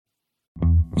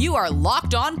You are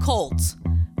Locked On Colts,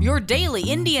 your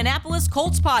daily Indianapolis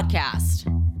Colts podcast.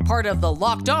 Part of the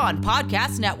Locked On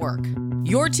Podcast Network,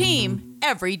 your team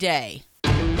every day.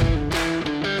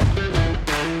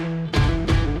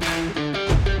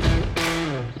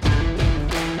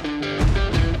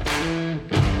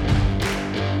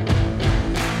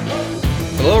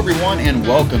 Hello everyone and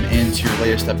welcome into your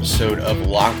latest episode of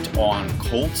Locked On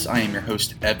Colts. I am your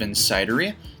host Evan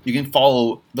Sidery. You can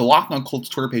follow the Locked On Colts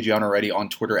Twitter page on already on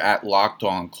Twitter at Locked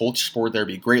On Colts Sport. There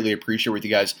would be greatly appreciated with you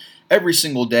guys every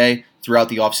single day throughout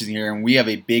the offseason here, and we have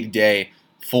a big day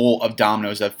full of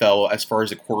dominoes that fell as far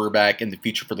as the quarterback and the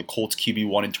future for the Colts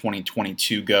QB1 in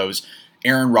 2022 goes.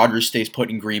 Aaron Rodgers stays put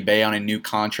in Green Bay on a new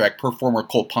contract per former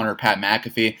Colt punter Pat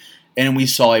McAfee. And we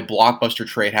saw a blockbuster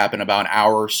trade happen about an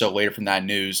hour or so later from that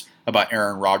news about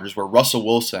Aaron Rodgers, where Russell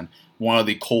Wilson, one of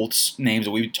the Colts names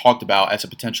that we talked about as a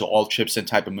potential all-chips-in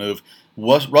type of move,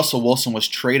 Russell Wilson was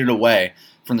traded away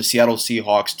from the Seattle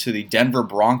Seahawks to the Denver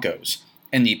Broncos.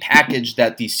 And the package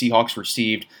that the Seahawks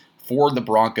received for the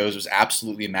Broncos was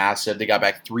absolutely massive. They got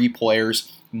back 3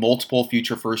 players, multiple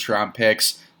future first-round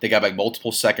picks. They got back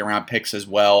multiple second-round picks as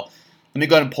well. Let me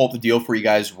go ahead and pull up the deal for you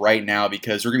guys right now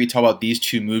because we're going to be talking about these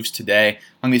 2 moves today.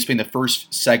 I'm going to be spending the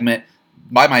first segment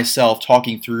by myself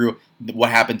talking through what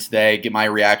happened today, get my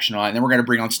reaction on it, and then we're going to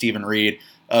bring on Stephen Reed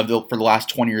for the last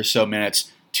 20 or so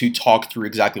minutes to talk through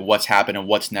exactly what's happened and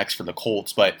what's next for the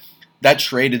Colts. But that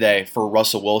trade today for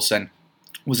Russell Wilson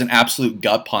was an absolute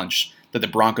gut punch that the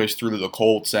Broncos threw to the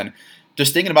Colts. And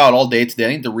just thinking about it all day today, I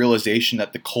think the realization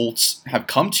that the Colts have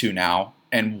come to now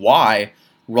and why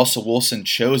Russell Wilson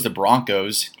chose the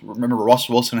Broncos. Remember,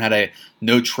 Russell Wilson had a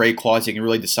no-trade clause. He can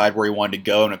really decide where he wanted to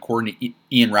go. And according to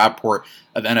Ian Rappaport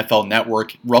of NFL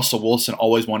Network, Russell Wilson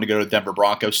always wanted to go to the Denver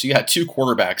Broncos. So you had 2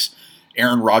 quarterbacks,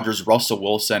 Aaron Rodgers, Russell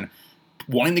Wilson,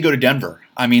 wanting to go to Denver.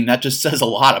 I mean, that just says a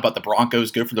lot about the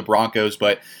Broncos. Good for the Broncos.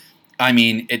 But, I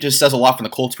mean, it just says a lot from the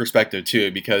Colts' perspective, too,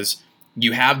 because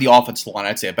you have the offensive line.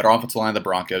 I'd say a better offensive line than the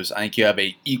Broncos. I think you have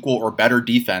a equal or better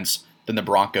defense than the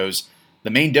Broncos. The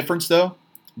main difference, though,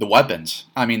 the weapons.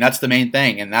 I mean, that's the main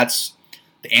thing, and that's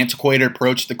the antiquated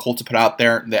approach the Colts have put out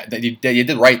there. That you did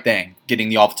the right thing, getting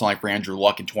the offensive line for Andrew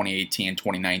Luck in 2018 and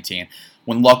 2019.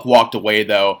 When Luck walked away,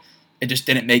 though, it just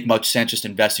didn't make much sense just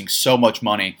investing so much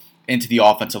money into the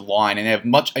offensive line, and they have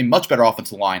a much better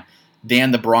offensive line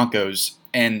than the Broncos.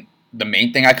 And the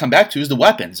main thing I come back to is the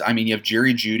weapons. I mean, you have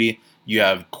Jerry Jeudy, you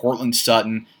have Courtland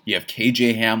Sutton, you have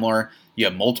KJ Hamler, you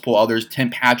have multiple others, Tim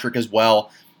Patrick as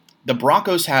well. The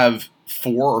Broncos have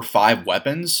 4 or 5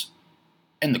 weapons,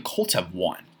 and the Colts have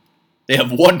 1. They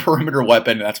have 1 perimeter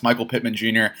weapon, and that's Michael Pittman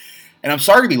Jr. And I'm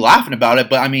sorry to be laughing about it,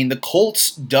 but I mean, the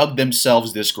Colts dug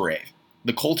themselves this grave.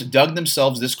 The Colts dug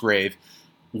themselves this grave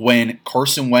when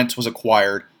Carson Wentz was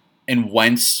acquired, and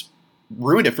Wentz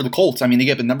ruined it for the Colts. I mean, they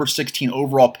get the number 16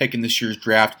 overall pick in this year's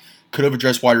draft, could have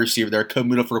addressed wide receiver there, could have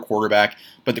moved up for a quarterback,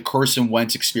 but the Carson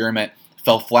Wentz experiment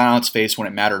fell flat on its face when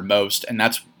it mattered most, and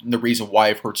that's the reason why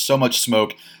I've heard so much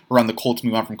smoke around the Colts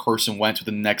move on from Carson Wentz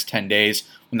within the next 10 days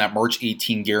when that March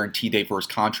 18 guarantee date for his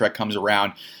contract comes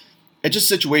around. It's just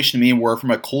a situation to me where, from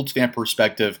a Colts fan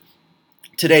perspective,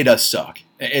 today does suck.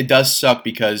 It does suck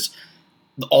because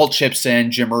all chips in,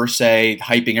 Jim Irsay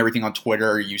hyping everything on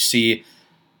Twitter. You see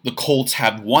the Colts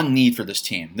have one need for this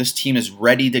team. This team is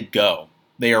ready to go.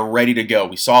 They are ready to go.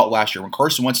 We saw it last year when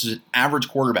Carson Wentz was an average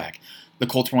quarterback. The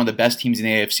Colts were one of the best teams in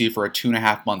the AFC for a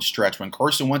 2.5-month stretch. When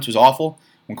Carson Wentz was awful,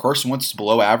 when Carson Wentz was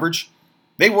below average,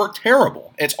 they were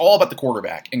terrible. It's all about the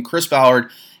quarterback. And Chris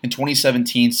Ballard in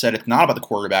 2017 said it's not about the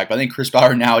quarterback, but I think Chris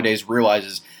Ballard nowadays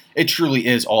realizes it truly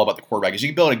is all about the quarterback. Because you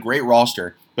can build a great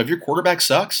roster, but if your quarterback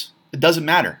sucks, it doesn't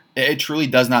matter. It truly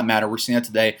does not matter. We're seeing that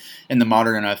today in the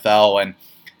modern NFL, and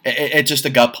it's just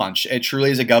a gut punch. It truly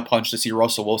is a gut punch to see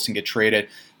Russell Wilson get traded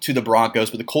to the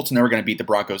Broncos, but the Colts are never going to beat the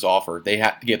Broncos' offer. They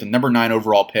have to get the number 9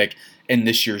 overall pick in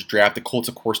this year's draft. The Colts,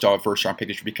 of course, don't have a first-round pick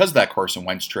this year because of that Carson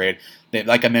Wentz trade.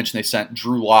 Like I mentioned, they sent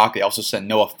Drew Lock. They also sent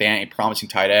Noah Fant, a promising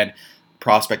tight end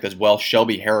prospect as well.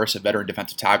 Shelby Harris, a veteran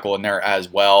defensive tackle, in there as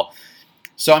well.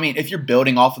 So, I mean, if you're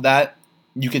building off of that,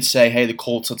 you could say, hey, the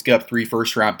Colts, let's give up 3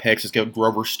 first-round picks. Let's give up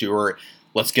Grover Stewart.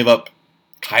 Let's give up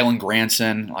Kylan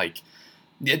Granson. Like,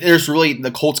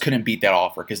 the Colts couldn't beat that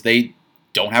offer because they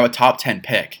don't have a top 10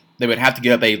 pick. They would have to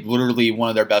give up literally one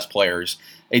of their best players,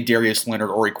 a Darius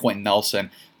Leonard or a Quentin Nelson,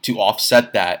 to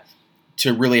offset that,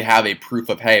 to really have a proof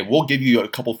of, hey, we'll give you a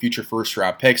couple future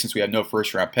first-round picks since we have no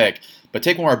first-round pick, but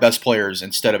take one of our best players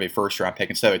instead of a first-round pick,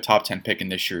 instead of a top 10 pick in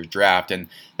this year's draft. And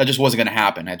that just wasn't going to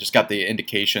happen. I just got the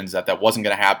indications that wasn't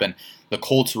going to happen. The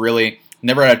Colts really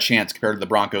never had a chance compared to the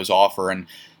Broncos' offer. And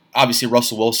Obviously,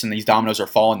 Russell Wilson, these dominoes are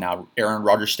falling now. Aaron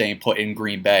Rodgers staying put in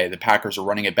Green Bay. The Packers are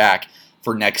running it back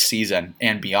for next season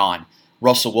and beyond.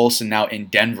 Russell Wilson now in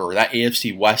Denver. That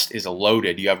AFC West is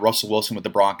loaded. You have Russell Wilson with the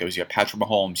Broncos. You have Patrick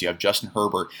Mahomes. You have Justin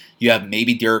Herbert. You have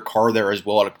maybe Derek Carr there as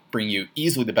well to bring you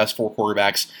easily the best 4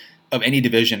 quarterbacks of any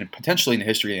division, potentially in the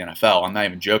history of the NFL. I'm not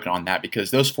even joking on that because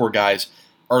those 4 guys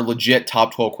are legit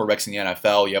top 12 quarterbacks in the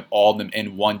NFL. You have all of them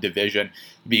in one division.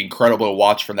 It'd be incredible to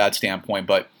watch from that standpoint.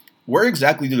 But where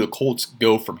exactly do the Colts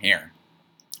go from here?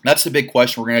 That's the big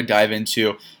question we're going to dive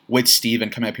into with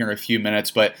Steven coming up here in a few minutes.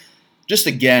 But just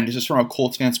again, just from a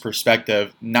Colts fan's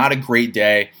perspective, not a great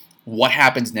day. What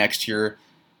happens next year?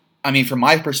 I mean, from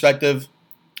my perspective,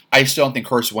 I still don't think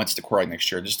Carson Wentz is the quarterback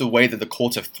next year. Just the way that the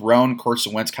Colts have thrown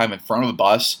Carson Wentz kind of in front of the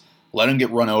bus, let him get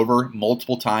run over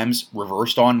multiple times,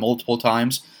 reversed on multiple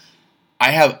times.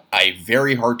 I have a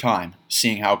very hard time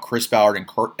seeing how Chris Ballard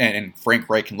and Frank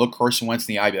Reich can look Carson Wentz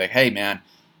in the eye and be like, hey, man,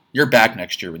 you're back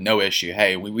next year with no issue.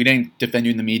 Hey, we didn't defend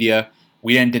you in the media.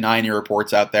 We didn't deny any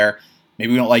reports out there.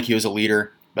 Maybe we don't like you as a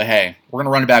leader. But hey, we're going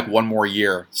to run it back one more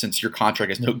year since your contract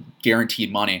has no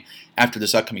guaranteed money after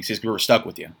this upcoming season because we're stuck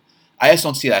with you. I just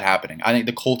don't see that happening. I think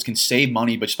the Colts can save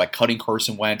money but just by cutting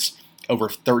Carson Wentz over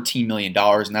 $13 million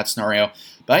in that scenario.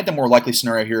 But I think the more likely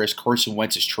scenario here is Carson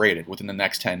Wentz is traded within the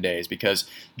next 10 days because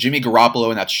Jimmy Garoppolo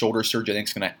and that shoulder surgery I think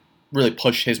is going to really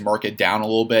push his market down a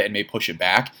little bit and may push it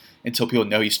back until people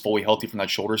know he's fully healthy from that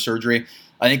shoulder surgery.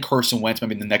 I think Carson Wentz might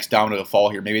be the next domino to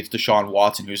fall here. Maybe it's Deshaun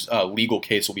Watson, whose legal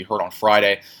case will be heard on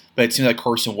Friday. But it seems like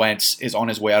Carson Wentz is on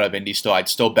his way out of Indy still. I'd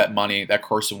still bet money that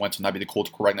Carson Wentz will not be the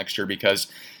Colts quarterback next year because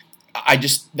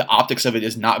the optics of it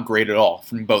is not great at all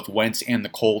from both Wentz and the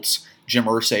Colts. Jim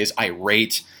Irsay is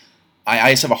irate.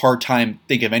 I just have a hard time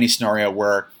thinking of any scenario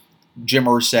where Jim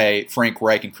Irsay, Frank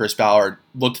Reich, and Chris Ballard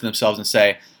look to themselves and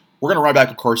say, we're going to run back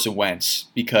with Carson Wentz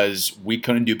because we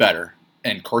couldn't do better.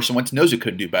 And Carson Wentz knows we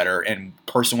couldn't do better, and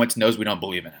Carson Wentz knows we don't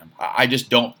believe in him. I just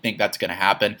don't think that's going to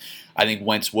happen. I think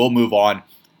Wentz will move on.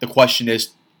 The question is,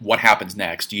 what happens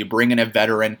next? Do you bring in a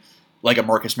veteran like a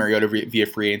Marcus Mariota via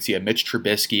free agency, a Mitch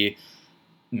Trubisky?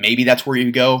 Maybe that's where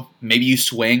you go. Maybe you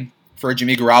swing for a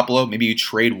Jimmy Garoppolo. Maybe you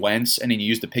trade Wentz and then you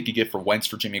use the pick you get for Wentz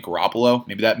for Jimmy Garoppolo.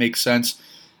 Maybe that makes sense.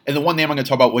 And the one name I'm going to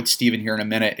talk about with Steven here in a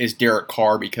minute is Derek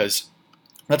Carr because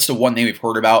that's the one name we've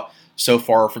heard about so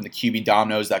far from the QB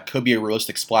dominoes that could be a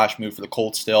realistic splash move for the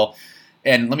Colts still.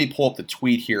 And let me pull up the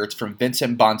tweet here. It's from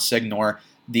Vincent Bonsignor,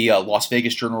 the Las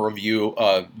Vegas Journal-Review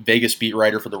Vegas beat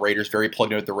writer for the Raiders, very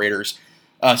plugged in with the Raiders.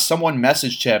 Someone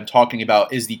messaged him talking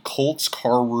about, is the Colts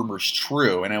Carr rumors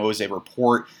true? And it was a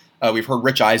report. We've heard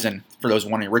Rich Eisen, for those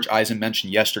wondering, Rich Eisen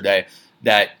mentioned yesterday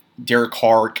that Derek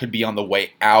Carr could be on the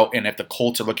way out. And if the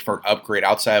Colts are looking for an upgrade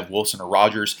outside of Wilson or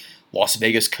Rodgers, Las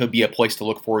Vegas could be a place to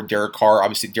look for Derek Carr.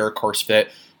 Obviously, Derek Carr's fit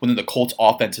within the Colts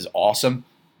offense is awesome.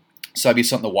 So that'd be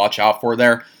something to watch out for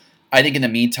there. I think in the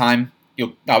meantime,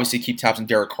 you'll obviously keep tabs on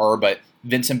Derek Carr, but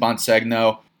Vincent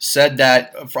Bonsignor said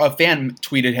that a fan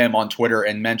tweeted him on Twitter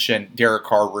and mentioned Derek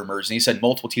Carr rumors. And he said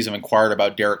multiple teams have inquired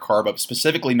about Derek Carr, but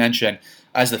specifically mentioned,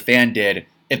 as the fan did,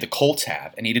 if the Colts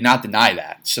have. And he did not deny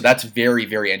that. So that's very,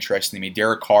 very interesting to me.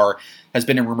 Derek Carr has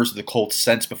been in rumors of the Colts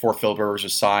since before Philip Rivers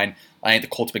was signed. I think the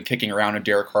Colts have been kicking around on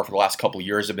Derek Carr for the last couple of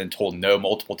years. Have been told no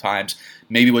multiple times.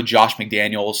 Maybe with Josh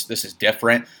McDaniels, this is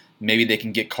different. Maybe they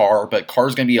can get Carr, but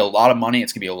Carr's going to be a lot of money.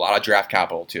 It's going to be a lot of draft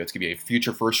capital, too. It's going to be a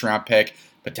future first-round pick,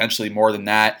 potentially more than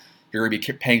that. You're going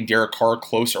to be paying Derek Carr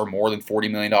close or more than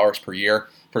 $40 million per year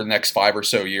for the next 5 or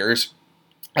so years.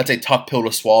 That's a tough pill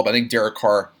to swallow, but I think Derek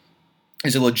Carr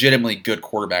is a legitimately good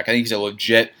quarterback. I think he's a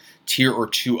legit tier or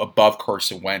two above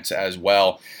Carson Wentz as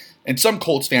well. And some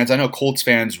Colts fans, I know Colts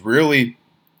fans really,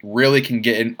 really can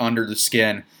get in under the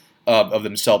skin of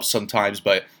themselves sometimes,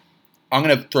 but I'm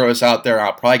going to throw this out there.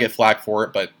 I'll probably get flack for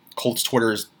it, but Colts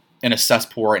Twitter is in a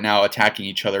cesspool right now attacking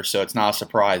each other, so it's not a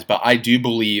surprise. But I do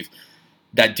believe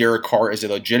that Derek Carr is a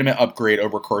legitimate upgrade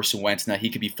over Carson Wentz and that he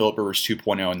could be Philip Rivers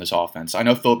 2.0 in this offense. I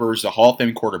know Philip Rivers is a Hall of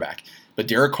Fame quarterback, but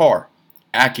Derek Carr,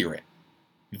 accurate,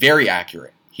 very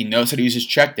accurate. He knows how to use his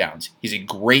checkdowns. He's a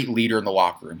great leader in the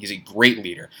locker room. He's a great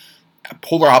leader.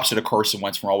 Polar opposite of Carson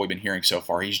Wentz from all we've been hearing so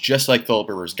far. He's just like Philip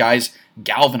Rivers. Guys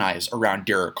galvanize around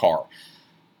Derek Carr.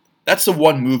 That's the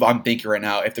one move I'm thinking right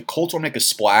now. If the Colts want to make a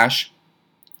splash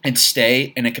and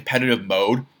stay in a competitive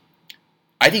mode,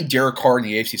 I think Derek Carr in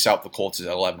the AFC South for the Colts is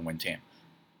an 11-win team.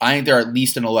 I think they're at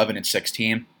least an 11-6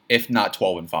 team, if not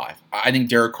 12-5. I think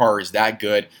Derek Carr is that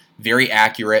good, very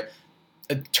accurate.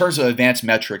 In terms of advanced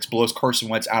metrics, blows Carson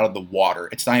Wentz out of the water.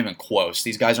 It's not even close.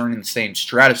 These guys aren't in the same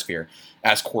stratosphere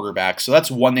as quarterbacks. So that's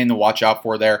one thing to watch out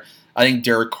for there. I think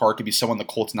Derek Carr could be someone the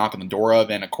Colts knock on the door of,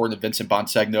 and according to Vincent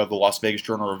Bontegno of the Las Vegas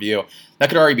Journal-Review, that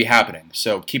could already be happening.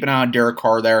 So keep an eye on Derek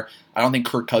Carr there. I don't think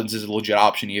Kirk Cousins is a legit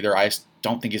option either. I just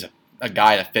don't think he's a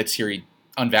guy that fits here. He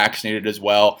unvaccinated as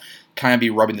well. Kind of be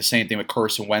rubbing the same thing with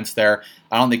Carson Wentz there.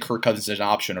 I don't think Kirk Cousins is an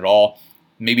option at all.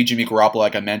 Maybe Jimmy Garoppolo,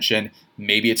 like I mentioned.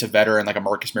 Maybe it's a veteran like a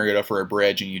Marcus Mariota for a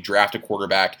bridge, and you draft a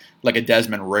quarterback like a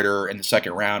Desmond Ridder in the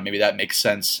second round. Maybe that makes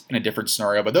sense in a different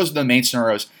scenario. But those are the main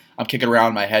scenarios I'm kicking around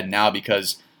in my head now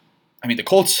because, I mean, the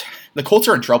Colts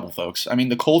are in trouble, folks. I mean,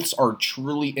 the Colts are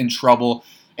truly in trouble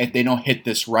if they don't hit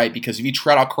this right, because if you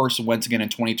trot out Carson Wentz again in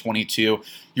 2022,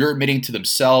 you're admitting to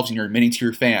themselves and you're admitting to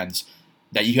your fans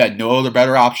that you had no other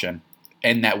better option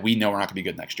and that we know we're not going to be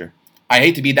good next year. I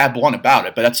hate to be that blunt about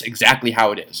it, but that's exactly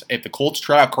how it is. If the Colts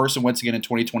try out Carson Wentz again in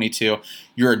 2022,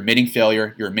 you're admitting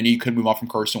failure, you're admitting you couldn't move on from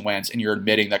Carson Wentz, and you're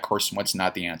admitting that Carson Wentz is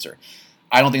not the answer.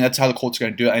 I don't think that's how the Colts are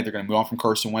going to do it. I think they're going to move on from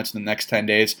Carson Wentz in the next 10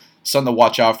 days. Something to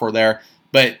watch out for there.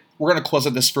 But we're going to close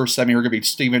out this first segment. We're going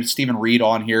to be Stephen Reed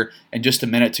on here in just a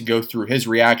minute to go through his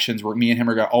reactions. Where me and him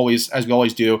are going to always, as we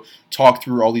always do, talk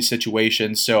through all these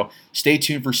situations. So stay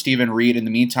tuned for Stephen Reed. In the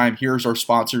meantime, here's our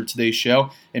sponsor of today's show.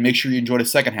 And make sure you enjoy the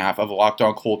second half of Locked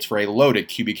On Colts for a loaded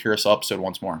QB Carousel episode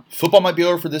once more. Football might be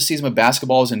over for this season, but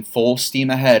basketball is in full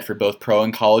steam ahead for both pro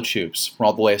and college hoops. From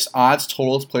all the latest odds,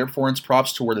 totals, player performance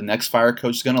props to where the next fire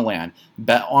coach is going to land,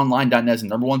 BetOnline.net is the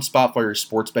number one spot for your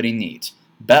sports betting needs.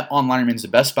 BetOnline remains the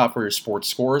best spot for your sports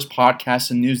scores, podcasts,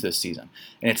 and news this season.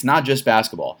 And it's not just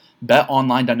basketball.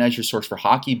 BetOnline.net is your source for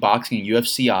hockey, boxing, and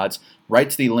UFC odds, right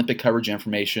to the Olympic coverage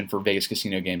information for Vegas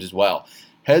casino games as well.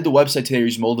 Head to the website today or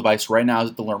use your mobile device right now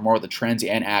to learn more about the trends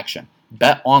and action.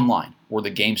 BetOnline, where the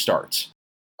game starts.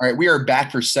 All right, we are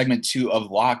back for segment 2 of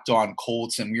Locked On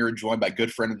Colts, and we are joined by a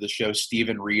good friend of the show,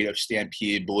 Stephen Reed of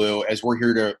Stampede Blue, as we're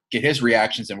here to get his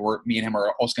reactions, and me and him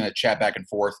are also going to chat back and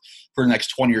forth for the next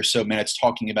 20 or so minutes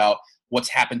talking about what's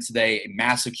happened today. A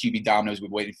massive QB dominoes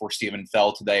we've been waiting for. Stephen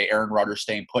fell today. Aaron Rodgers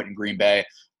staying put in Green Bay.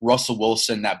 Russell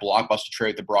Wilson, that blockbuster trade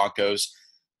with the Broncos.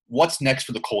 What's next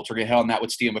for the Colts? We're going to hit on that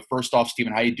with Stephen. But first off,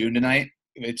 Stephen, how you doing tonight?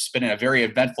 It's been a very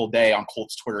eventful day on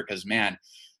Colts Twitter because, man,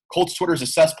 Colts Twitter is a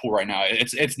cesspool right now.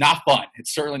 It's not fun.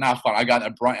 It's certainly not fun. I got a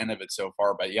brunt end of it so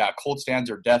far. But, yeah, Colts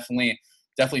fans are definitely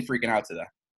freaking out today.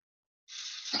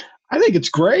 I think it's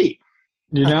great.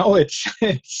 You know, it's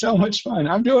so much fun.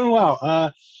 I'm doing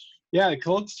well. Yeah,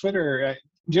 Colts Twitter,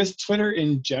 just Twitter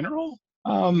in general.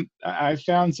 I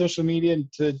found social media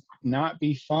to not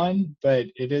be fun, but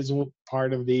it is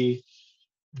part of the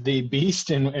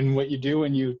beast and what you do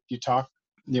when you talk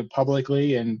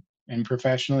publicly and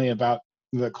professionally about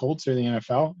the Colts or the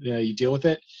NFL. You deal with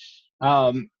it.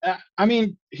 I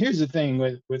mean, here's the thing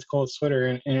with Colts Twitter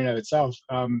in and of itself.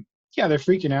 Yeah, they're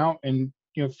freaking out, and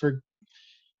for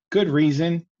good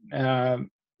reason.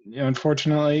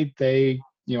 Unfortunately,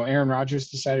 Aaron Rodgers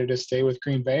decided to stay with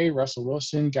Green Bay. Russell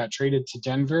Wilson got traded to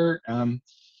Denver,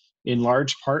 in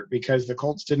large part because the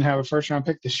Colts didn't have a first-round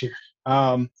pick this year.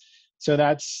 So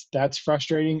that's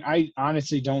frustrating. I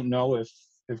honestly don't know if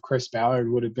Chris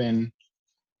Ballard would have been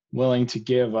willing to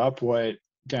give up what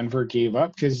Denver gave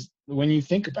up, because when you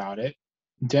think about it,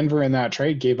 Denver in that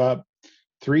trade gave up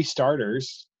 3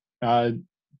 starters, 2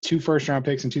 first-round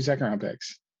picks, and 2 second-round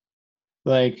picks.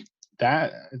 Like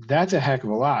that's a heck of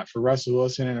a lot for Russell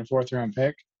Wilson and a 4th-round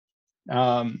pick.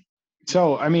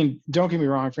 So, I mean, don't get me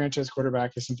wrong, franchise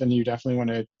quarterback is something you definitely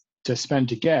want to spend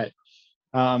to get.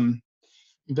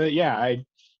 But yeah,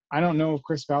 I don't know if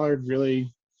Chris Ballard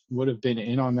really would have been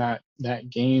in on that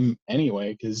game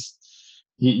anyway, because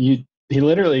he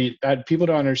literally, people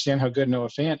don't understand how good Noah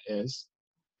Fant is.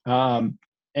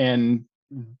 And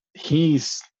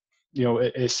he's,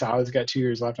 is solid. He's got 2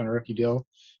 years left on a rookie deal.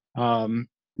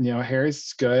 Harris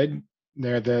is good.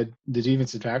 They're the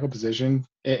defensive tackle position.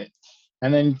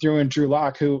 And then threw in Drew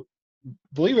Lock, who,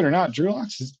 believe it or not, Drew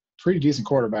Lock's is a pretty decent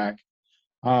quarterback.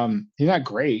 He's not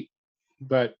great,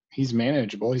 but he's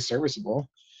manageable. He's serviceable.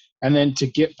 And then to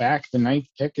get back the 9th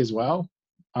pick as well,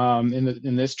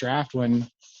 in this draft, when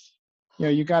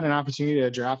you got an opportunity to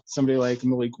draft somebody like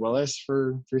Malik Willis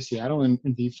for Seattle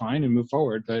and be fine and move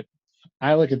forward. But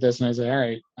I look at this and I say, all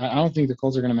right, I don't think the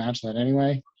Colts are going to match that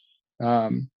anyway.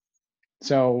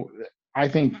 So I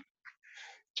think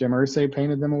Jim Irsay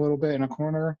painted them a little bit in a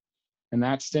corner, and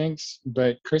that stinks.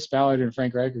 But Chris Ballard and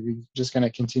Frank Reich are just going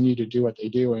to continue to do what they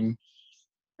do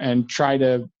and try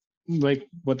to, like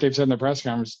what they've said in the press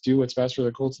conference, do what's best for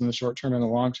the Colts in the short term and the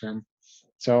long term.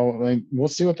 So we'll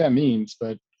see what that means,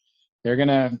 but they're going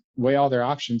to weigh all their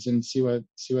options and see what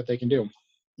they can do.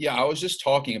 Yeah, I was just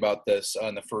talking about this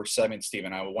in the first segment,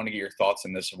 Stephen. I want to get your thoughts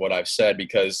on this of what I've said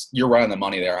because you're right on the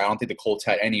money there. I don't think the Colts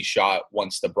had any shot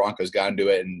once the Broncos got into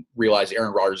it and realized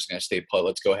Aaron Rodgers is going to stay put.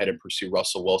 Let's go ahead and pursue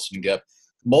Russell Wilson and get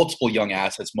multiple young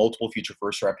assets, multiple future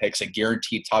first-round picks, a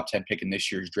guaranteed top 10 pick in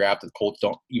this year's draft. The Colts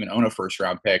don't even own a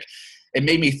first-round pick. It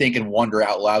made me think and wonder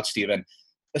out loud, Stephen,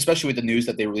 especially with the news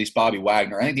that they released Bobby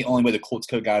Wagner. I think the only way the Colts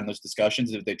could have gotten those discussions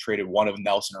is if they traded one of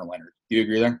Nelson or Leonard. Do you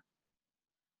agree there?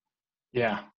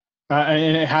 Yeah.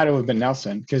 And it had to have been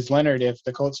Nelson because Leonard, if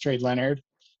the Colts trade Leonard,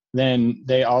 then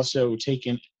they also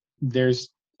there's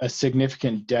a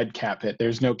significant dead cap hit.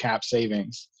 There's no cap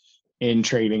savings in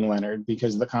trading Leonard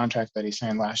because of the contract that he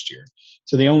signed last year.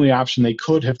 So the only option they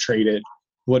could have traded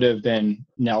would have been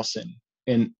Nelson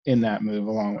in that move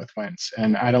along with Wentz.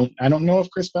 And I don't know if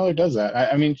Chris Ballard does that.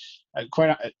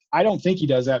 I don't think he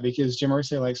does that because Jim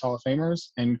Irsay likes Hall of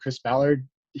Famers, and Chris Ballard,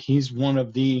 he's one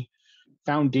of the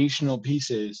foundational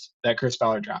pieces that Chris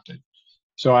Ballard drafted.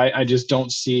 So I just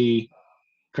don't see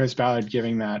Chris Ballard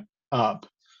giving that up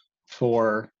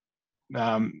for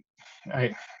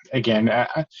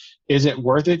is it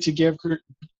worth it to give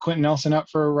Quentin Nelson up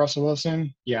for Russell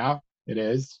Wilson? Yeah, it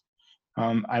is.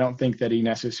 I don't think that he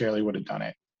necessarily would have done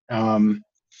it.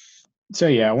 So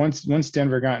yeah, once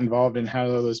Denver got involved and had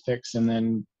all those picks and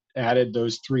then added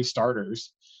those 3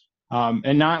 starters,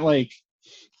 and not like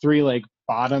 3 like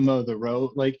bottom of the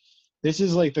road. Like this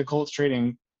is like the Colts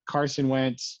trading Carson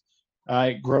Wentz,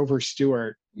 Grover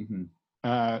Stewart,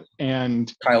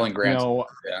 and Kylen Granson.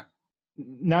 Yeah.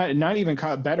 Not even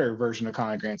better version of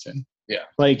Kylen Granson. Yeah.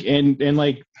 Like and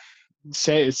like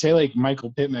say like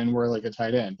Michael Pittman were like a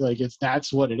tight end. Like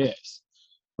that's what it is.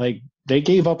 Like they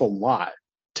gave up a lot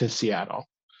to Seattle.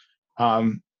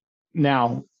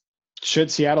 Now, should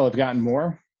Seattle have gotten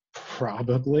more?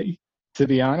 Probably, to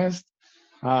be honest.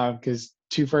 Because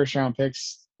 2 first-round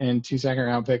picks and 2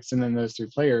 second-round picks, and then those 3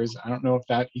 players, I don't know if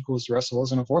that equals Russell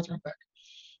Wilson a 4th-round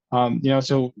pick.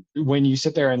 So when you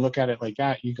sit there and look at it like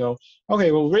that, you go,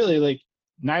 okay, well, really, like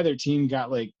neither team got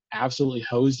like absolutely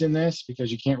hosed in this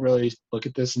because you can't really look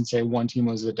at this and say one team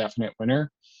was a definite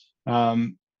winner.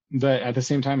 But at the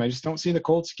same time, I just don't see the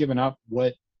Colts giving up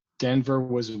what Denver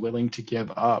was willing to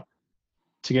give up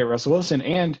to get Russell Wilson.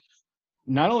 And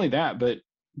not only that, but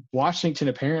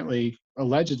Washington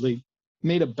allegedly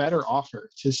made a better offer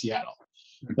to Seattle.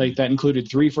 Like that included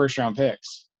 3 first-round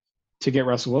picks to get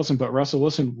Russell Wilson, but Russell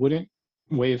Wilson wouldn't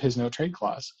waive his no trade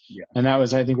clause. Yeah. And that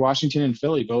was, I think, Washington and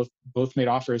Philly both made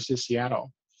offers to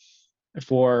Seattle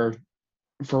for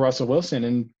Russell Wilson,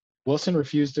 and Wilson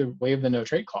refused to waive the no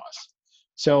trade clause.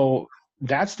 So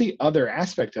that's the other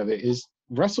aspect of it is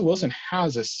Russell Wilson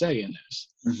has a say in this.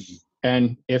 Mm-hmm.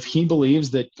 And if he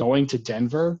believes that going to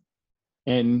Denver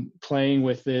and playing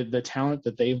with the talent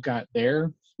that they've got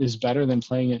there is better than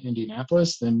playing in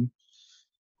Indianapolis, then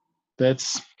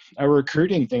that's a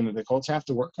recruiting thing that the Colts have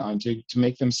to work on to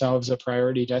make themselves a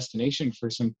priority destination for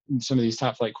some of these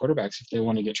top flight quarterbacks if they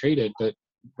want to get traded. But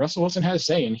Russell Wilson has a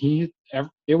say, and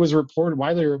it was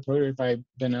widely reported by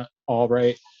Ben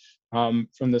Albright from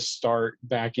the start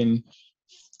back in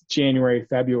January,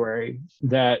 February,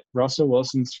 that Russell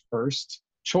Wilson's first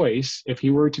choice, if he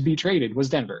were to be traded, was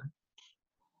Denver.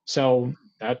 So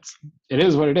it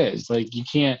is what it is. Like you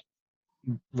can't.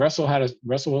 Russell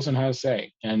Wilson had a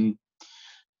say, and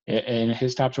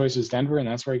his top choice was Denver, and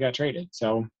that's where he got traded.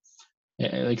 So,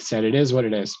 like I said, it is what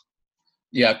it is.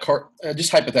 Yeah,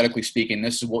 just hypothetically speaking,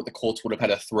 this is what the Colts would have had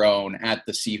to thrown at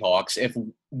the Seahawks if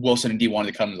Wilson indeed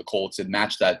wanted to come to the Colts and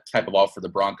match that type of offer for the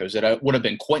Broncos. It would have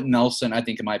been Quentin Nelson, I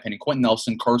think, in my opinion, Quentin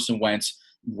Nelson, Carson Wentz,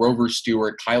 Grover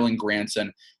Stewart, Kylen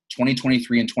Granson,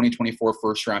 2023 and 2024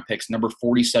 first-round picks, number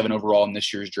 47 overall in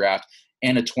this year's draft,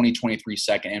 and a 2023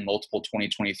 second and multiple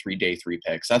 2023 day 3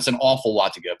 picks. That's an awful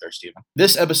lot to give there, Stephen.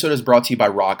 This episode is brought to you by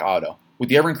Rock Auto. With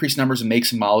the ever-increasing numbers of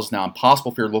makes and models, it's now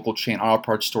impossible for your local chain auto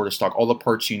parts store to stock all the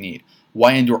parts you need.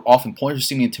 Why endure often pointless,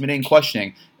 seemingly intimidating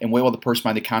questioning and wait while the person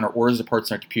behind the counter orders the parts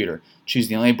on their computer, choose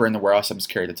the only brand in the warehouse that must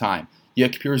carry the time. You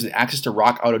have computers with access to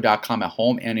rockauto.com at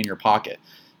home and in your pocket.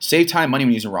 Save time and money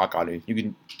when using Rock Auto. You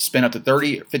can spend up to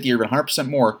 30, 50, or even 100%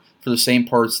 more for the same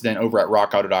parts than over at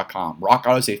rockauto.com. Rock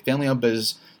Auto is a family-owned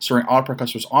business serving auto part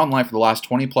customers online for the last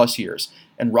 20-plus years,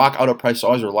 and Rock Auto prices are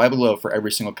always reliably low for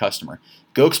every single customer.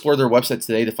 Go explore their website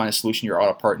today to find a solution to your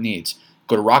auto part needs.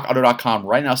 Go to rockauto.com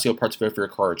right now to see what parts available for your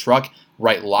car or truck.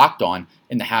 Write Locked On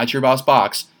in the How's Your Boss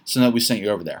box so that we sent you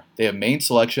over there. They have main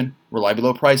selection, reliably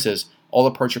low prices, all the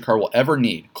parts your car will ever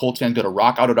need. Colts fans, go to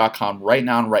rockauto.com right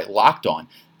now and write Locked On,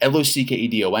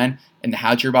 LOCKEDON, in the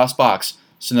How's Your Boss box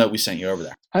so that we sent you over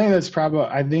there. I think that's probably.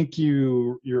 I think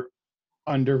you're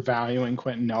undervaluing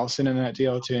Quentin Nelson in that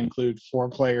deal to include 4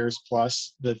 players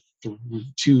plus the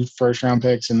 2 first-round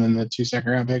picks and then the 2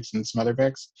 second-round picks and some other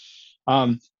picks.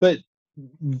 But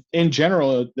in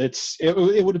general,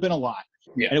 it would have been a lot.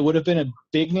 Yeah. And it would have been a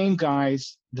big-name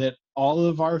guys that all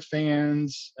of our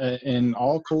fans and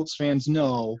all Colts fans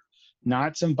know,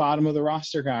 not some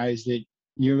bottom-of-the-roster guys that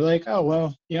you're like, oh,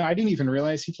 well, I didn't even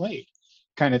realize he played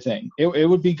kind of thing. It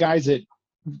would be guys that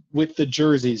with the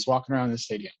jerseys walking around the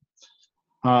stadium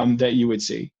that you would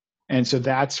see. And so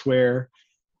that's where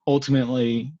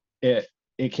ultimately it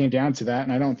came down to that.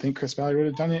 And I don't think Chris Ballard would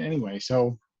have done it anyway.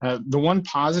 So the one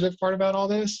positive part about all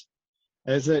this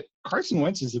is that Carson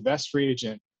Wentz is the best free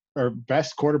agent or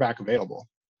best quarterback available.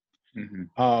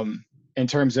 Mm-hmm. In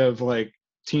terms of like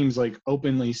teams like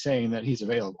openly saying that he's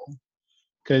available.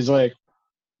 Because like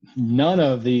none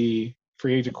of the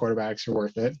free agent quarterbacks are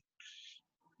worth it.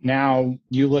 Now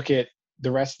you look at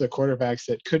the rest of the quarterbacks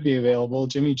that could be available.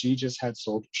 Jimmy G just had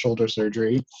shoulder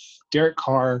surgery. Derek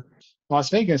Carr, Las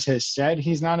Vegas has said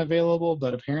he's not available,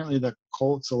 but apparently the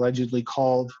Colts allegedly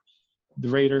called the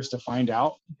Raiders to find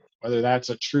out whether that's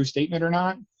a true statement or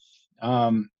not.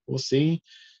 We'll see.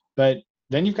 But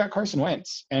then you've got Carson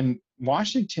Wentz and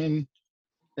Washington.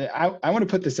 I want to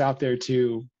put this out there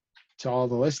to all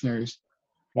the listeners.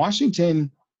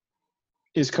 Washington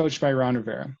is coached by Ron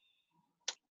Rivera.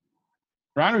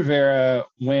 Ron Rivera,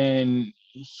 when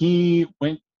he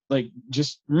went, like,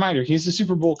 just reminder, he's a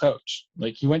Super Bowl coach.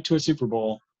 Like, he went to a Super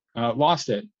Bowl, lost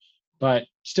it, but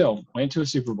still went to a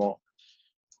Super Bowl.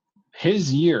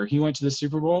 His year he went to the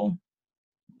Super Bowl,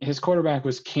 his quarterback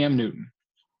was Cam Newton,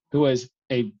 who was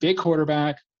a big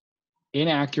quarterback,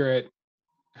 inaccurate,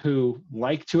 who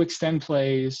liked to extend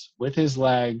plays with his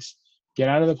legs, get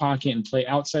out of the pocket, and play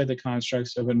outside the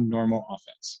constructs of a normal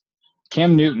offense.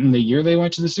 Cam Newton, the year they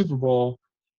went to the Super Bowl,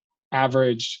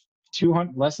 averaged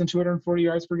less than 240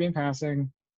 yards per game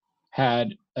passing,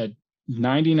 had a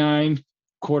 99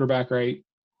 quarterback rate,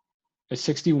 a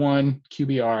 61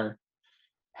 QBR,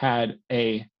 had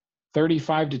a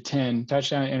 35-10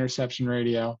 touchdown interception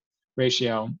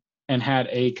ratio, and had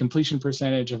a completion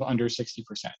percentage of under 60%.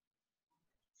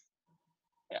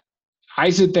 I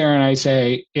sit there and I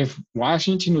say, if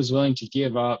Washington was willing to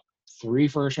give up 3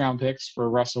 first-round picks for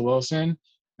Russell Wilson,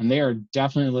 and they are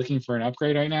definitely looking for an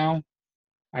upgrade right now,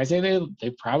 I say they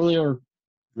probably are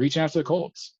reaching out to the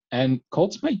Colts. And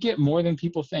Colts might get more than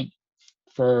people think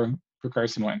for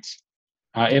Carson Wentz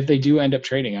if they do end up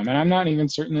trading him. And I'm not even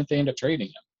certain that they end up trading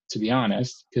him, to be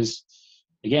honest, because,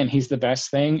 again, he's the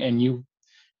best thing, and you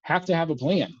have to have a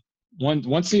plan.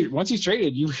 Once he's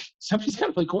traded, somebody's got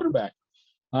to play quarterback.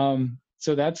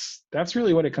 So that's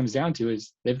really what it comes down to,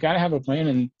 is they've got to have a plan.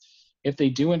 And if they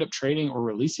do end up trading or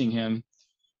releasing him,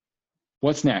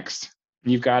 what's next?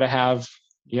 You've got to have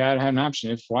an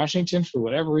option. If Washington, for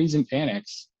whatever reason,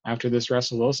 panics after this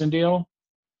Russell Wilson deal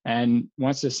and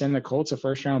wants to send the Colts a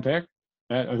first-round pick,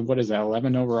 what is that,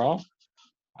 11 overall?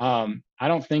 I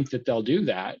don't think that they'll do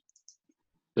that.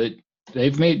 But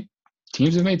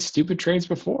teams have made stupid trades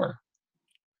before.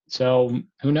 So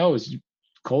who knows?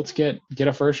 Colts get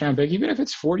a first-round pick, even if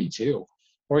it's 42.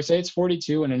 Or say it's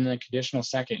 42 and in a conditional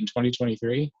second in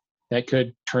 2023, that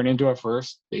could turn into a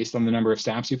first based on the number of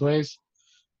snaps he plays.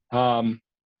 Doing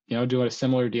a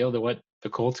similar deal to what the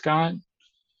Colts got,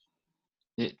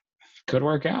 it could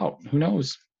work out. Who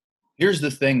knows? Here's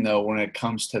the thing, though, when it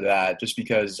comes to that, just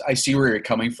because I see where you're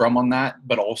coming from on that,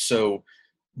 but also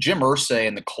Jim Irsay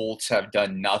and the Colts have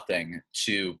done nothing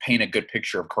to paint a good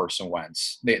picture of Carson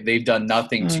Wentz. They've done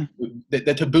nothing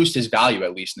to boost his value,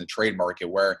 at least in the trade market,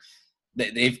 where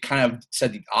they've kind of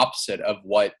said the opposite of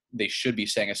what they should be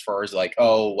saying, as far as like,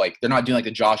 oh, like they're not doing like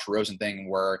the Josh Rosen thing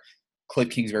where Cliff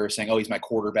Kingsbury was saying, oh, he's my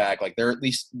quarterback. Like, they're at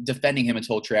least defending him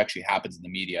until a trade actually happens in the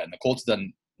media. And the Colts have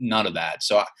done none of that.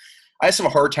 So I just have a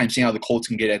hard time seeing how the Colts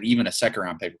can get even a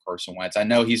second-round pick for Carson Wentz. I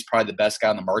know he's probably the best guy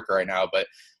on the market right now, but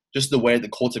just the way the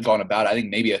Colts have gone about it, I think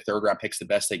maybe a third-round pick's the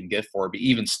best they can get for it. But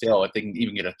even still, if they can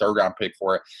even get a third-round pick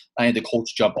for it, I think the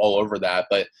Colts jump all over that.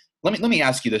 But let me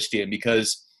ask you this, Steven,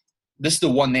 because this is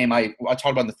the one name I talked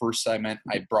about in the first segment.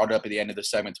 I brought it up at the end of the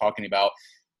segment talking about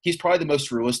he's probably the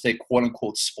most realistic,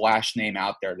 quote-unquote, splash name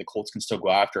out there the Colts can still go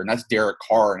after, and that's Derek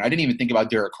Carr. And I didn't even think about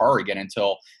Derek Carr again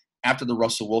until after the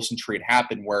Russell Wilson trade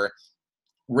happened, where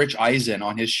Rich Eisen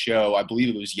on his show, I believe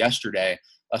it was yesterday,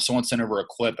 someone sent over a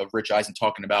clip of Rich Eisen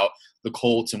talking about the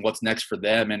Colts and what's next for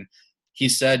them. And he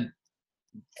said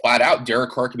flat out Derek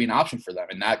Carr could be an option for them.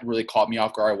 And that really caught me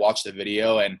off guard. I watched the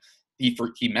video, and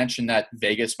he mentioned that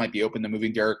Vegas might be open to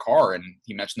moving Derek Carr, and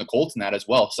he mentioned the Colts in that as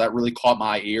well. So that really caught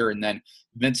my ear. And then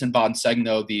Vincent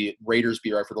Bonsigno, the Raiders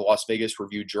beat writer for the Las Vegas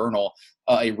Review-Journal,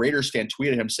 a Raiders fan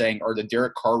tweeted him saying, "Are the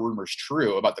Derek Carr rumors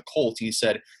true about the Colts?" He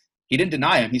said he didn't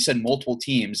deny him. He said multiple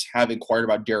teams have inquired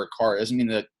about Derek Carr. It doesn't mean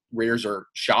that Raiders are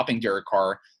shopping Derek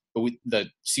Carr, but the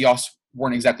Seahawks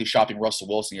weren't exactly shopping Russell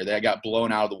Wilson here. They got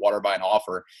blown out of the water by an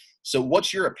offer. So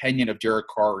what's your opinion of Derek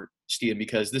Carr, Steven?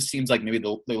 Because this seems like maybe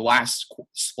the last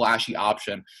splashy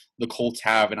option the Colts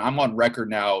have. And I'm on record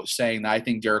now saying that I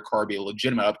think Derek Carr would be a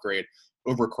legitimate upgrade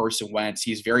over Carson Wentz.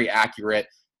 He's very accurate.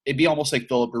 It'd be almost like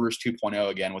Phillip Rivers 2.0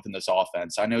 again within this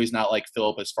offense. I know he's not like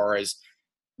Phillip as far as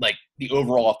like the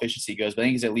overall efficiency goes, but I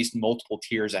think he's at least multiple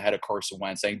tiers ahead of Carson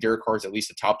Wentz. I think Derek Carr is at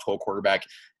least a top 12 quarterback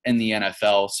in the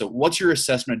NFL. So what's your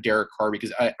assessment of Derek Carr?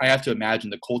 Because I have to imagine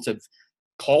the Colts have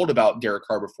called about Derek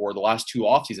Carr before the last 2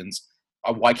 off seasons.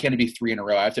 Why can't it be 3 in a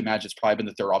row? I have to imagine it's probably been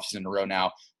the 3rd offseason in a row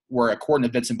now, where according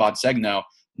to Vincent Bonsigno,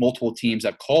 multiple teams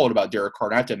have called about Derek Carr.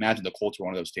 And I have to imagine the Colts are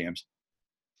one of those teams.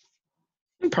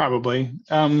 Probably.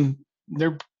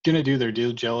 They're going to do their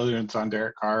due diligence on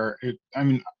Derek Carr.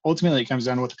 Ultimately, it comes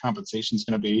down to what the compensation is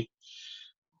going to be.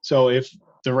 So if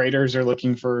the Raiders are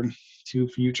looking for 2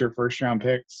 future first-round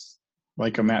picks,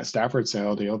 like a Matt Stafford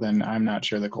style deal, then I'm not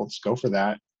sure the Colts go for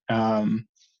that.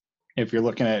 If you're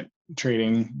looking at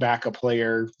trading back a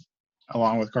player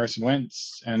along with Carson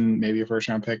Wentz and maybe a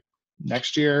first-round pick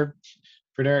next year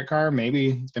for Derek Carr,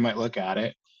 maybe they might look at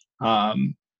it. But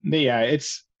yeah,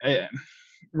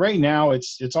 right now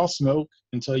it's all smoke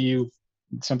until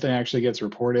something actually gets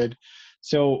reported.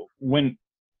 So when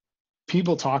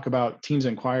people talk about teams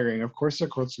inquiring, of course the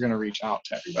Colts are going to reach out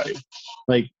to everybody.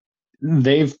 Like,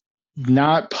 they've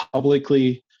not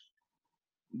publicly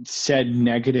said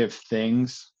negative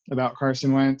things about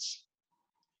Carson Wentz,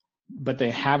 but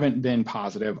they haven't been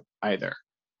positive either.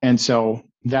 And so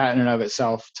that in and of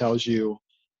itself tells you,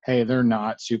 hey, they're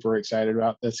not super excited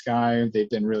about this guy. They've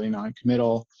been really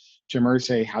non-committal. Jim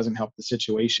Irsay hasn't helped the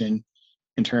situation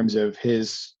in terms of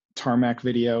his tarmac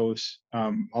videos.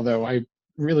 Although I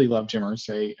really love Jim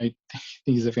Irsay. I think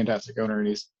he's a fantastic owner,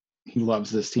 and he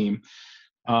loves this team.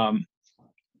 But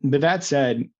that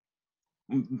said,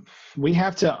 we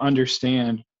have to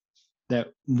understand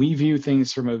that we view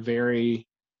things from a very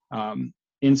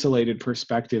insulated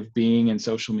perspective, being in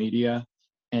social media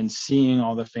and seeing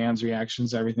all the fans'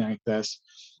 reactions, everything like this.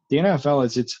 The NFL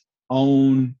is its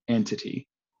own entity.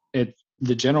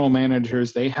 The general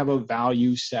managers, they have a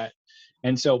value set.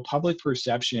 And so public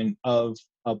perception of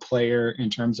a player in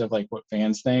terms of like what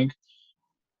fans think,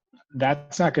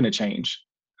 that's not going to change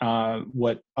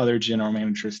what other general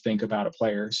managers think about a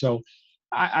player. So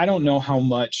I don't know how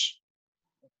much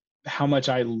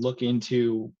I look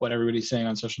into what everybody's saying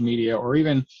on social media, or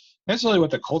even necessarily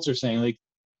what the Colts are saying. Like,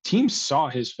 teams saw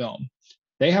his film.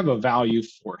 They have a value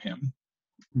for him.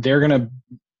 They're going to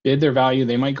bid their value.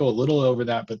 They might go a little over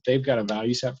that, but they've got a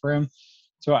value set for him.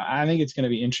 So I think it's going to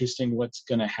be interesting what's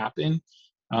going to happen.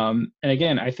 And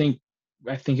again, I think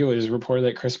it was reported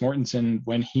that Chris Mortensen,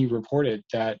 when he reported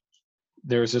that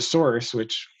there was a source,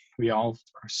 which we all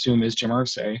assume is Jim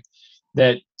Irsay,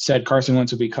 that said Carson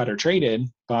Wentz would be cut or traded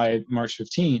by March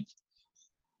 15th.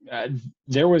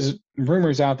 There was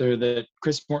rumors out there that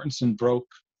Chris Mortensen broke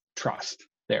trust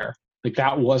there. Like,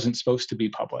 that wasn't supposed to be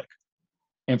public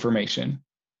information.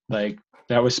 Like,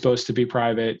 that was supposed to be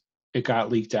private. It got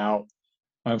leaked out.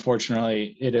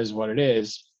 Unfortunately, it is what it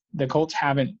is. The Colts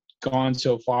haven't gone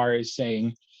so far as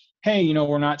saying, hey,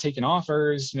 we're not taking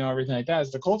offers, everything like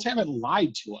that. The Colts haven't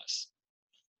lied to us,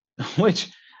 which,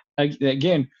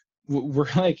 again, we're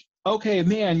like, okay,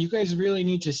 man, you guys really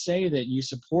need to say that you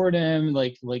support him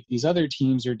like these other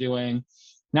teams are doing.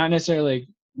 Not necessarily,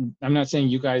 I'm not saying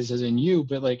you guys as in you,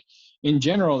 but like in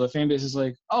general, the fan base is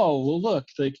like, oh, well, look,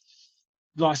 like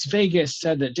Las Vegas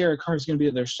said that Derek Carr is going to be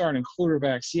their starting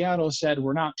quarterback. Seattle said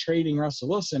we're not trading Russell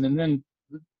Wilson. And then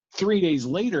 3 days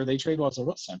later, they trade Russell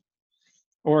Wilson.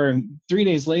 Or 3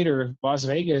 days later, Las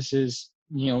Vegas is,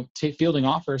 fielding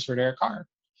offers for Derek Carr.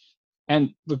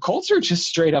 And the Colts are just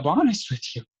straight up honest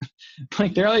with you.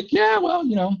 Like, they're like, yeah, well,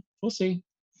 we'll see.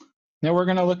 Now we're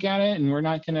going to look at it, and we're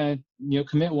not going to,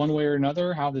 commit one way or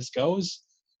another how this goes.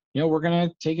 We're going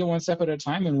to take it one step at a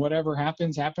time, and whatever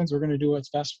happens. We're going to do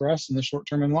what's best for us in the short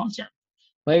term and long term.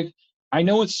 Like, I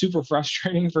know it's super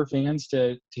frustrating for fans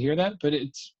to hear that, but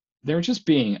they're just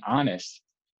being honest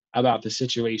about the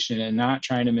situation and not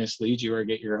trying to mislead you or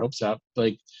get your hopes up.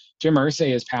 Like, Jim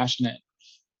Irsay is passionate,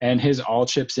 and his all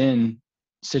chips in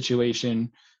situation,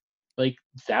 like,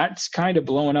 that's kind of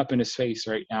blowing up in his face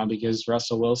right now because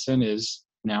Russell Wilson is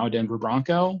now a Denver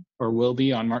Bronco, or will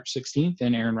be on March 16th,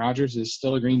 and Aaron Rodgers is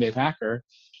still a Green Bay Packer.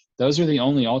 Those are the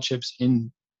only all chips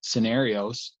in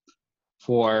scenarios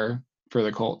for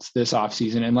the Colts this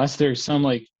offseason, unless there's some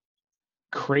like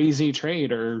crazy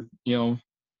trade, or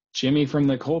Jimmy from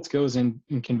the Colts goes and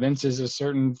convinces a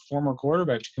certain former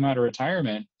quarterback to come out of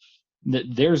retirement.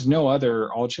 There's no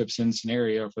other all chips in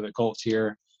scenario for the Colts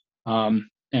here.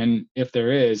 And if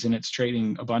there is, and it's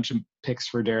trading a bunch of picks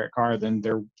for Derek Carr, then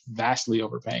they're vastly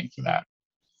overpaying for that.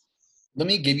 Let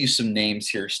me give you some names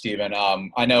here, Steven.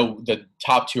 I know the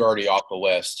top two are already off the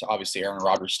list. Obviously, Aaron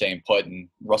Rodgers staying put and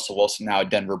Russell Wilson now a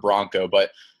Denver Bronco.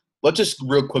 But let's just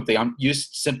real quickly, use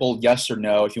simple yes or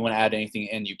no. If you want to add anything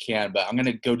in, you can. But I'm going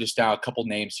to go just down a couple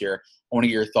names here. I want to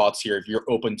get your thoughts here if you're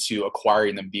open to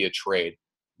acquiring them via trade.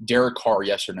 Derek Carr,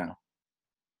 yes or no?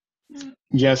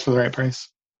 Yes, for the right price.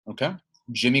 Okay.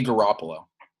 Jimmy Garoppolo?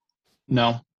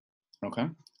 No. Okay.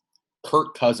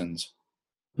 Kirk Cousins?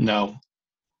 No.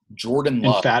 Jordan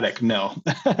Love? Emphatic no.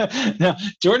 No.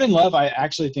 Jordan Love, I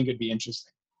actually think it'd be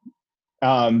interesting.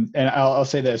 And I'll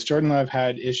say this. Jordan Love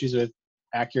had issues with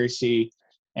accuracy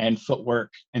and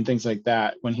footwork and things like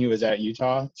that when he was at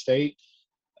Utah State.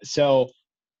 So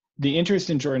the interest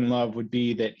in Jordan Love would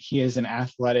be that he is an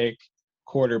athletic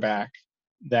quarterback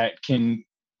that can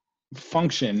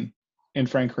function in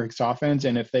Frank Reich's offense.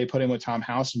 And if they put him with Tom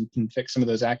House and can fix some of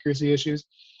those accuracy issues,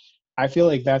 I feel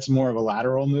like that's more of a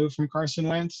lateral move from Carson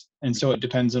Wentz. And so it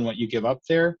depends on what you give up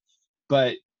there.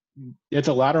 But it's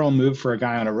a lateral move for a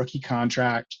guy on a rookie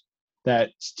contract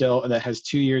that has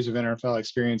 2 years of NFL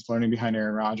experience learning behind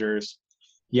Aaron Rodgers.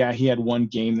 Yeah, he had one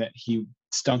game that he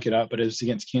stunk it up, but it was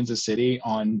against Kansas City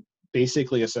on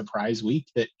basically a surprise week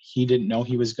that he didn't know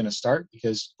he was going to start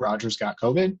because Rodgers got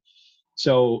COVID.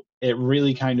 So it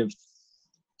really kind of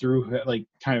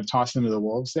tossed him to the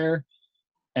wolves there.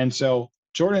 And so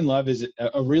Jordan Love is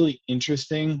a really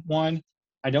interesting one.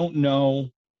 I don't know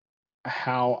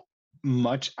how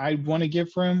much I'd want to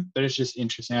give for him, but it's just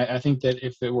interesting. I think that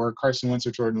if it were Carson Wentz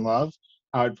or Jordan Love,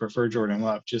 I would prefer Jordan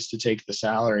Love just to take the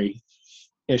salary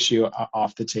issue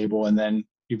off the table. And then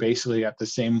you basically got the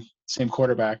same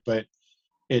quarterback, but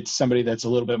it's somebody that's a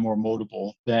little bit more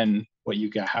moldable than what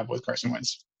you have with Carson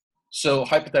Wentz. So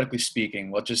hypothetically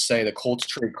speaking, let's just say the Colts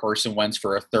trade Carson Wentz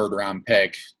for a third-round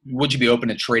pick. Would you be open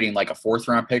to trading like a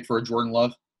fourth-round pick for a Jordan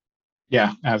Love?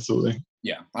 Yeah, absolutely.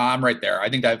 Yeah, I'm right there. I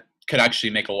think that could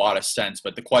actually make a lot of sense.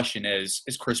 But the question is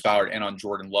Chris Ballard in on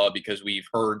Jordan Love? Because we've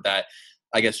heard that,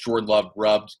 I guess, Jordan Love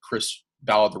rubbed Chris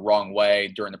Ballard the wrong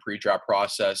way during the pre-draft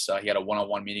process. He had a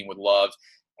one-on-one meeting with Love.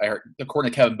 I heard,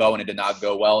 according to Kevin Bowen, it did not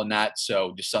go well in that.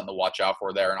 So just something to watch out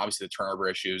for there. And obviously the turnover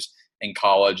issues in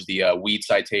college, the weed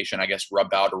citation, I guess,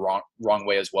 rubbed out the wrong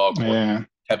way as well. Yeah.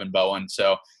 Kevin Bowen.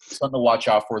 So something to watch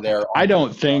out for there. I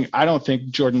don't think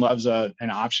Jordan Love's an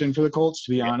option for the Colts,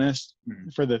 to be honest,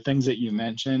 for the things that you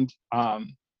mentioned. And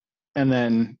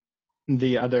then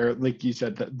the other, like you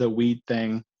said, the weed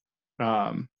thing.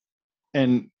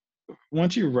 And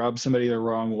once you rub somebody the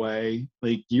wrong way,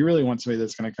 like you really want somebody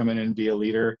that's going to come in and be a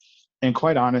leader. And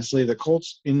quite honestly, the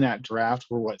Colts in that draft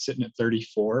were sitting at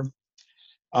 34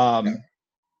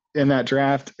 in that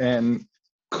draft, and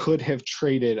could have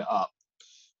traded up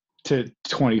to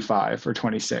 25 or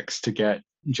 26 to get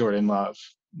Jordan Love,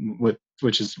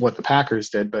 which is what the Packers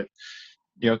did. But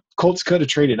Colts could have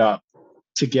traded up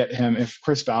to get him if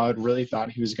Chris Ballard really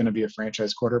thought he was going to be a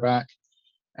franchise quarterback.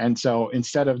 And so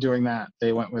instead of doing that,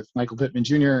 they went with Michael Pittman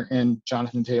Jr. and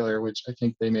Jonathan Taylor, which I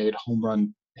think they made home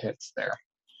run hits there.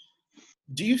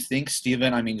 Do you think,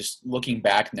 Steven, I mean, just looking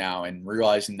back now and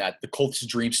realizing that the Colts'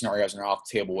 dream scenarios are off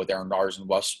the table with Aaron Rodgers and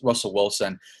Russell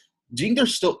Wilson, do you think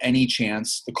there's still any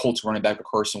chance the Colts running back with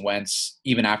Carson Wentz,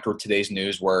 even after today's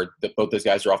news where both those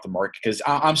guys are off the market? Because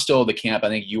I'm still the camp, I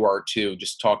think you are too,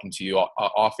 just talking to you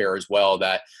off air as well,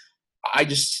 that I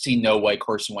just see no way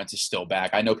Carson Wentz is still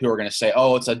back. I know people are going to say,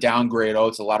 oh, it's a downgrade. Oh,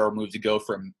 it's a lateral move to go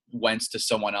from Wentz to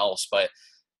someone else. But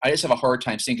I just have a hard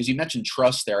time seeing, because you mentioned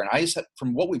trust there. And I just,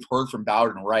 from what we've heard from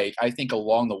Ballard and Reich, I think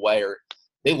along the way,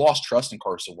 they lost trust in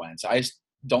Carson Wentz. I just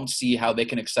don't see how they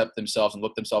can accept themselves and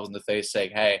look themselves in the face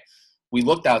saying, hey, we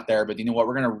looked out there, but you know what?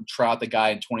 We're going to try out the guy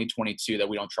in 2022 that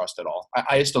we don't trust at all.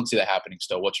 I just don't see that happening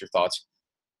still. What's your thoughts?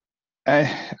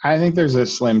 I think there's a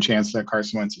slim chance that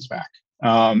Carson Wentz is back,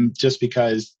 just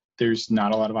because there's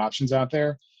not a lot of options out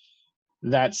there.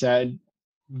 That said,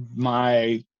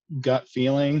 my gut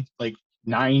feeling, like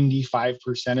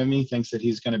 95% of me thinks that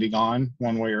he's going to be gone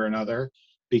one way or another,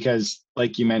 because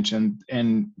like you mentioned,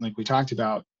 and like we talked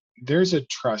about, there's a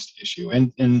trust issue.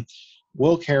 And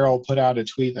Will Carroll put out a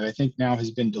tweet that I think now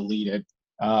has been deleted,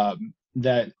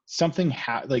 that something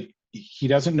he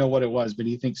doesn't know what it was, but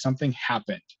he thinks something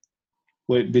happened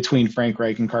between Frank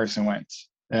Reich and Carson Wentz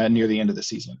near the end of the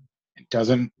season. He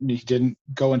didn't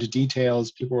go into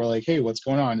details. People were like, "Hey, what's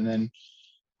going on?" And then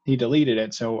he deleted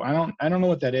it. So I don't know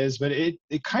what that is, but it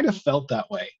kind of felt that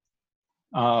way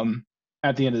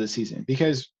at the end of the season,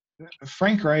 because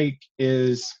Frank Reich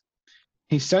he's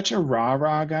such a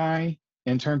rah-rah guy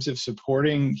in terms of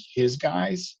supporting his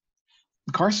guys.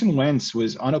 Carson Wentz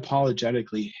was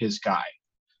unapologetically his guy.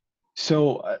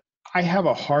 So I have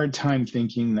a hard time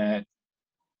thinking that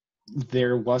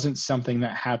there wasn't something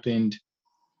that happened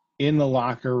in the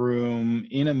locker room,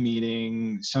 in a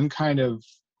meeting, some kind of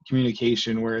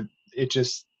communication where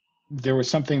there was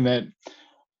something that,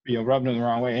 rubbed him the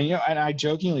wrong way. And I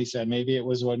jokingly said maybe it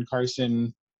was when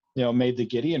Carson, made the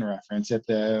Gideon reference at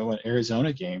the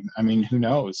Arizona game. I mean, who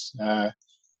knows?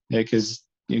 Because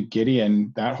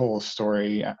Gideon, that whole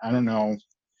story, I don't know.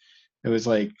 It was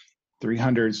like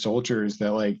 300 soldiers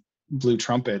that like blew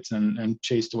trumpets and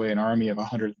chased away an army of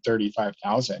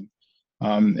 135,000.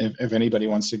 If anybody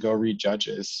wants to go read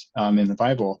Judges in the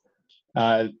Bible,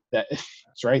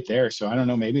 it's right there. So I don't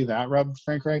know, maybe that rubbed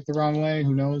Frank Reich the wrong way.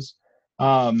 Who knows?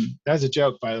 That's a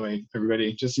joke, by the way,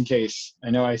 everybody, just in case.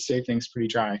 I know I say things pretty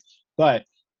dry, but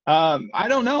I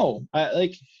don't know.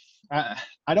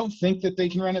 I don't think that they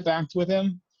can run it back with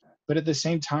him, but at the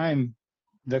same time,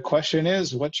 the question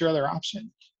is, what's your other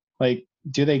option? Like,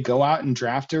 do they go out and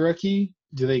draft a rookie?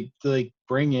 Do they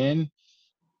bring in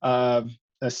a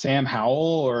Sam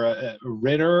Howell or a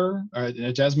Ritter, or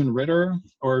a Desmond Ritter,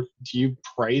 or do you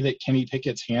pray that Kenny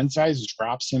Pickett's hand size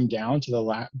drops him down to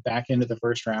the back end of the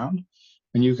first round,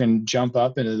 and you can jump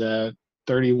up into the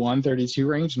 31, 32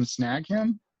 range and snag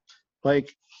him?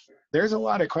 Like, there's a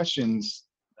lot of questions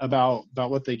about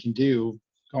what they can do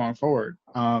going forward.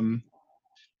 I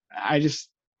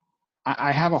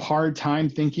have a hard time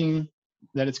thinking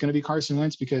that it's going to be Carson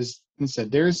Wentz, because, like I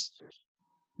said,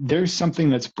 there's something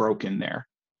that's broken there.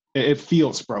 It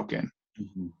feels broken.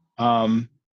 Mm-hmm.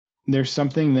 There's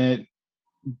something that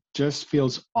just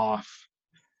feels off.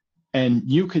 And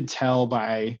you could tell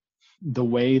by the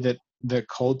way that the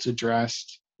Colts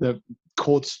addressed the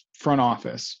Colts front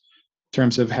office in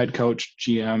terms of head coach,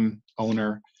 GM,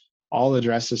 owner, all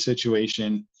address the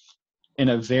situation in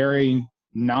a very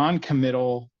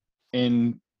non-committal,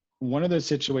 in one of those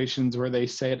situations where they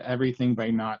said everything by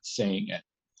not saying it.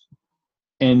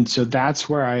 And so that's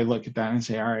where I look at that and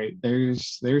say, all right,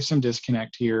 there's some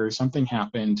disconnect here. Something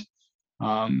happened.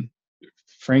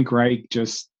 Frank Reich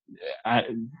just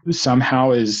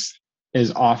somehow is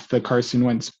off the Carson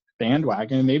Wentz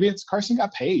bandwagon. Maybe it's Carson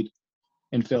got paid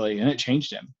in Philly and it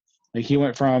changed him. Like, he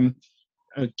went from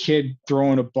a kid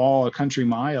throwing a ball a country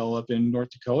mile up in North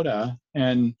Dakota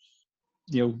and,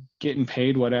 getting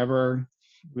paid whatever,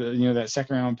 that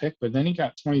second round pick, but then he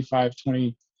got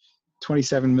 $27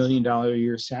 million a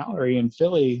year salary in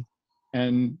Philly.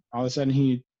 And all of a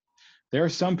sudden there are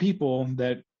some people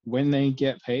that when they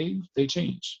get paid, they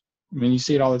change. I mean, you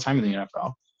see it all the time in the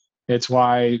NFL. It's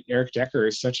why Eric Decker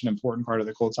is such an important part of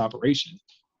the Colts operation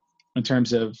in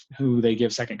terms of who they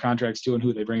give second contracts to and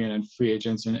who they bring in free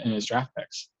agents and his draft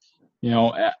picks.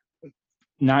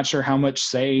 Not sure how much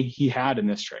say he had in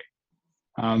this trade.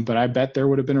 But I bet there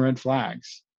would have been red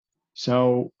flags.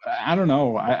 So I don't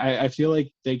know. I feel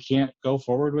like they can't go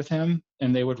forward with him,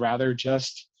 and they would rather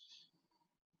just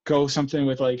go something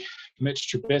with like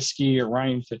Mitch Trubisky or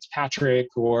Ryan Fitzpatrick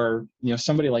or,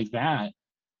 somebody like that,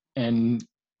 and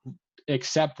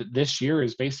accept that this year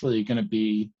is basically going to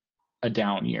be a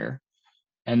down year.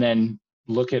 And then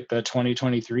look at the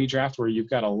 2023 draft where you've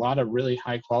got a lot of really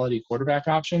high quality quarterback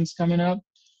options coming up,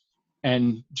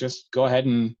 and just go ahead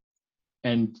and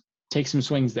take some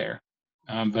swings there.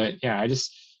 But yeah,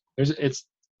 it's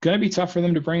going to be tough for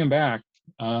them to bring him back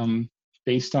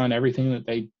based on everything that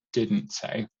they didn't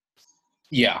say.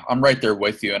 Yeah, I'm right there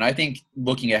with you. And I think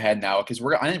looking ahead now, because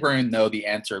I think we're going to know the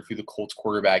answer of who the Colts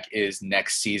quarterback is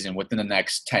next season within the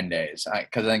next 10 days.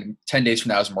 Because I think 10 days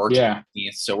from now is March 15th.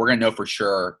 So we're going to know for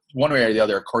sure, one way or the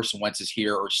other, if Carson Wentz is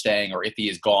here or staying, or if he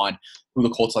is gone, who the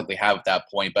Colts likely have at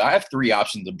that point. But I have three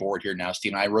options on the board here now,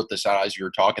 Steve. And I wrote this out as you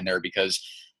were talking there, because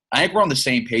I think we're on the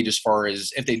same page as far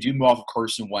as if they do move off of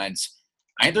Carson Wentz,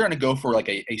 I think they're going to go for like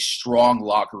a strong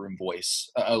locker room voice,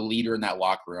 a leader in that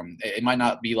locker room. It might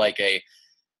not be like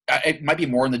it might be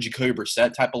more in the Jacoby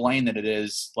Brissett type of lane than it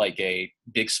is like a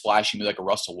big splashy move like a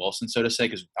Russell Wilson, so to say,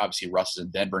 because obviously Russ is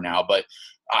in Denver now. But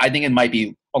I think it might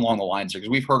be along the lines there,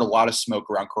 because we've heard a lot of smoke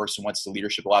around Carson Wentz's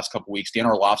leadership the last couple of weeks. Dan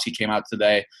Orlovsky came out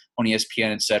today on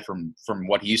ESPN and said from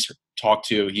what he's talked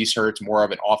to, he's heard it's more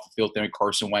of an off-the-field thing with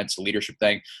Carson Wentz, a leadership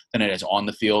thing, than it is on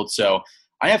the field. So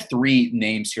I have three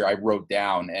names here I wrote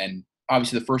down, and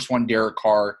obviously the first one, Derek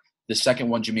Carr. The second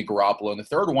one, Jimmy Garoppolo. And the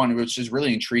third one, which is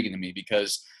really intriguing to me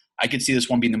because I could see this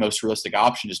one being the most realistic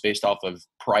option just based off of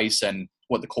price and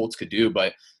what the Colts could do.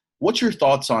 But what's your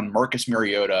thoughts on Marcus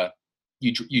Mariota?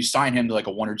 You sign him to like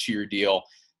a 1 or 2 year deal,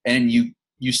 and you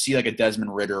see like a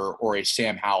Desmond Ridder or a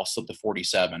Sam Howell slip to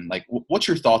 47. Like, what's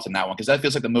your thoughts on that one? Because that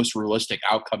feels like the most realistic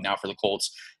outcome now for the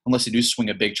Colts, unless they do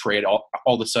swing a big trade all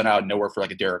of a sudden out of nowhere for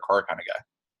like a Derek Carr kind of guy.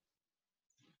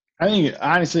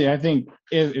 I think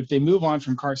if they move on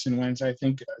from Carson Wentz, I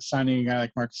think signing a guy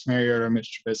like Marcus Mariota or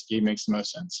Mitch Trubisky makes the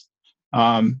most sense.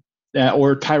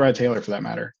 Or Tyrod Taylor for that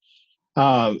matter.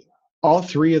 All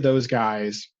three of those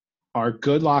guys are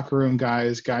good locker room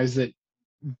guys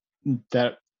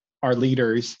that are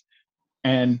leaders,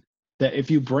 and that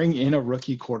if you bring in a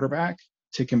rookie quarterback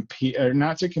to compete, or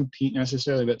not to compete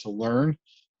necessarily, but to learn,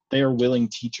 they are willing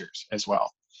teachers as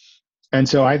well. And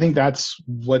so I think that's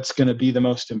what's going to be the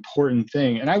most important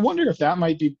thing. And I wonder if that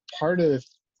might be part of the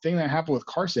thing that happened with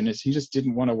Carson is he just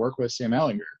didn't want to work with Sam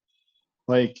Ehlinger.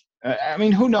 Like, I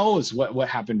mean, who knows what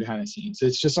happened behind the scenes?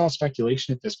 It's just all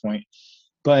speculation at this point.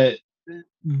 But,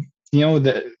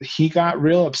 he got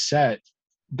real upset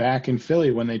back in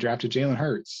Philly when they drafted Jalen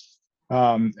Hurts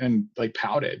and like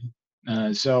pouted.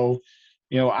 I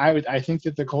think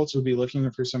that the Colts would be looking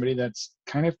for somebody that's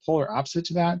kind of polar opposite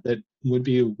to that would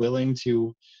be willing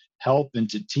to help and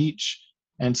to teach.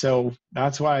 And so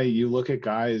that's why you look at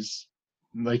guys,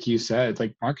 like you said,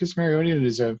 like Marcus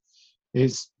Mariota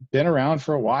is been around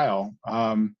for a while.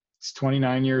 He's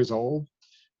 29 years old.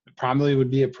 Probably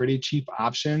would be a pretty cheap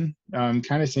option. Kind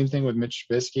of same thing with Mitch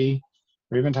Trubisky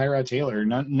or even Tyrod Taylor.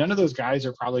 None of those guys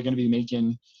are probably going to be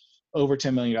making over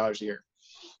 $10 million a year.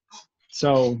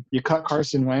 So you cut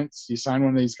Carson Wentz, you sign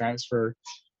one of these guys for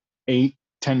 $8-10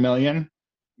 million,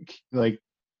 like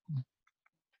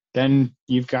then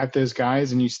you've got those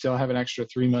guys and you still have an extra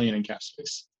 $3 million in cap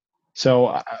space.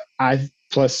 So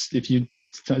plus if you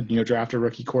draft a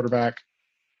rookie quarterback,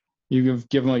 you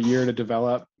give them a year to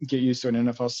develop, get used to an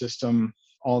NFL system,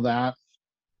 all that.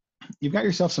 You've got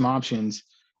yourself some options.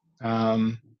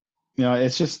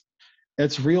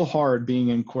 It's real hard being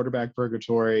in quarterback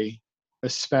purgatory,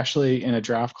 especially in a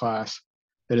draft class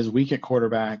that is weak at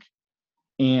quarterback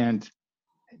and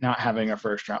not having a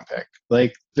first round pick.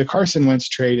 Like the Carson Wentz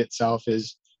trade itself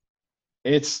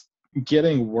it's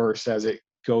getting worse as it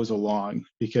goes along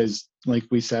because like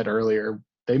we said earlier,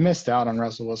 they missed out on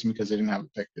Russell Wilson because they didn't have a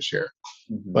pick this year.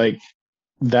 Mm-hmm. Like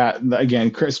that, again,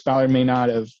 Chris Ballard may not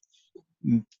have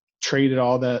traded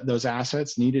all those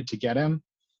assets needed to get him,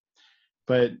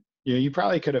 but you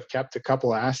probably could have kept a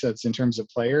couple assets in terms of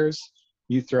players.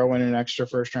 You throw in an extra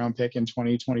first round pick in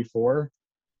 2024,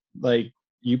 like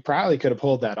you probably could have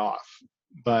pulled that off,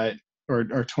 or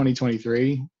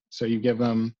 2023. So you give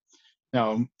them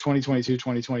 2022,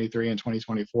 2023, and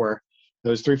 2024,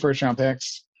 those 3 first round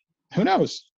picks. Who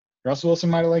knows? Russell Wilson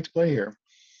might have liked to play here.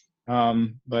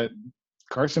 But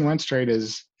Carson Wentz trade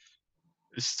is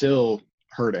still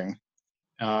hurting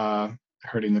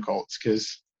the Colts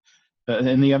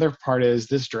and the other part is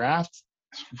this draft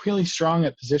is really strong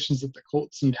at positions that the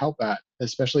Colts need help at,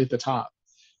 especially at the top.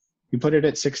 You put it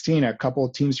at 16, a couple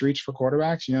of teams reach for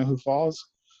quarterbacks. You know who falls?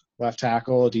 Left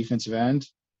tackle, defensive end.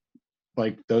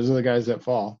 Like those are the guys that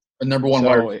fall. A number one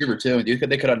wide receiver too. They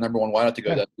could have number one wideout to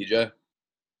go to DJ.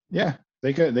 Yeah,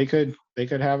 they could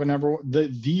have a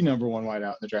the number one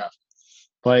wideout in the draft.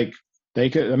 Like they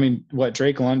could. I mean,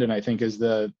 Drake London I think is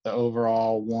the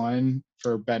overall one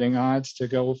for betting odds to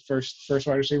go first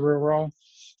wide receiver overall.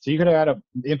 So you could have had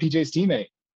MPJ's teammate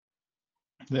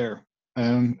there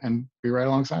and be right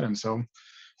alongside him. So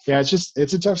yeah, it's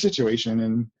a tough situation,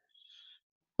 and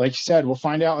like you said, we'll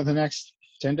find out in the next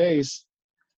 10 days.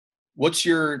 What's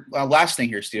your last thing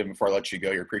here, Steven, before I let you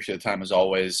go? You appreciate the time as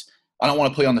always. I don't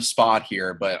want to put you on the spot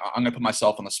here, but I'm going to put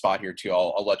myself on the spot here too.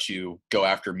 I'll let you go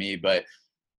after me. But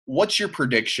what's your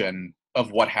prediction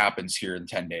of what happens here in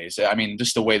 10 days? I mean,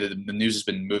 just the way that the news has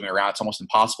been moving around, it's almost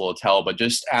impossible to tell. But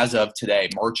just as of today,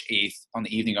 March 8th, on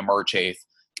the evening of March 8th,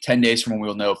 10 days from when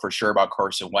we'll know for sure about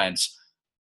Carson Wentz.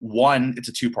 1, it's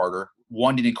a two-parter.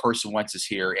 1, do you think Carson Wentz is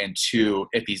here? And 2,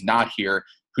 if he's not here,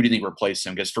 who do you think replaces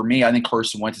him? Because for me, I think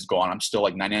Carson Wentz is gone. I'm still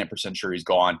like 99% sure he's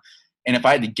gone. And if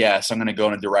I had to guess, I'm going to go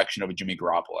in a direction of a Jimmy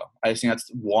Garoppolo. I just think that's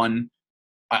one.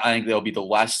 I think there'll be the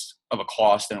less of a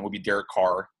cost than it will be Derek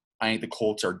Carr. I think the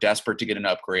Colts are desperate to get an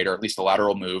upgrade or at least a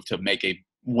lateral move to make a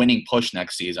winning push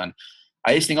next season.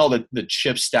 I just think all the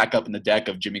chips stack up in the deck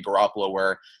of Jimmy Garoppolo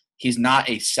where he's not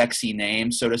a sexy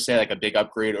name, so to say, like a big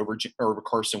upgrade over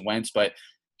Carson Wentz, but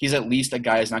he's at least a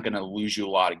guy that's not going to lose you a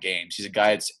lot of games. He's a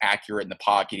guy that's accurate in the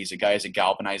pocket. He's a guy that's a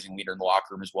galvanizing leader in the locker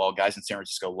room as well. Guys in San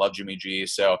Francisco love Jimmy G.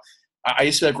 So I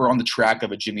just feel like we're on the track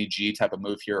of a Jimmy G type of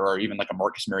move here, or even like a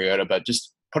Marcus Mariota. But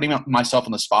just putting myself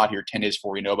on the spot here 10 days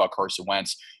before we know about Carson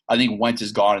Wentz, I think Wentz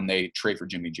is gone and they trade for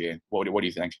Jimmy G. What do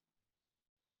you think?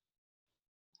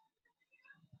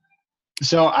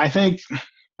 So I think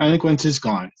Wentz is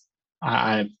gone.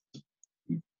 I'm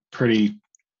pretty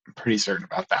certain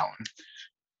about that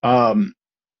one.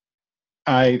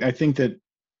 I think that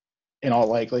in all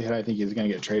likelihood, I think he's going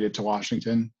to get traded to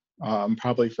Washington,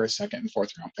 probably for a second and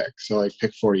fourth round pick. So like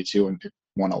pick 42 and pick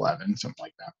 111, something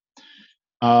like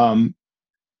that.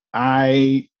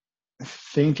 I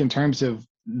think in terms of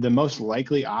the most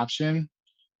likely option,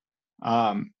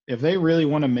 if they really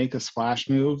want to make a splash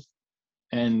move,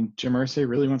 and Jim Irsay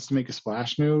really wants to make a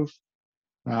splash move,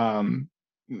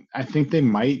 I think they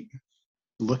might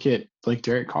look at like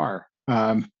Derek Carr,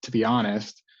 to be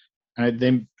honest.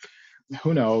 And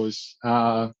who knows?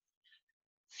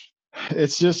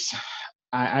 It's just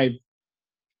and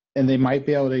they might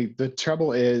be able to. The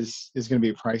trouble is going to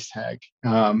be a price tag.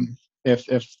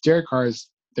 If Derek Carr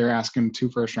they're asking 2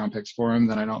 first-round picks for him,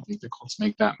 then I don't think the Colts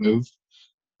make that move.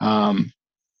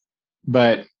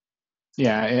 But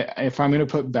yeah, if I'm going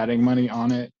to put betting money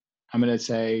on it, I'm going to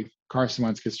say Carson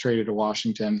Wentz gets traded to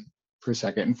Washington for a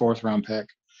second and fourth round pick,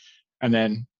 and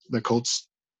then the Colts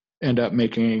end up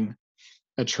making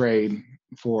a trade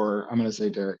for, I'm going to say,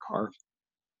 Derek Carr.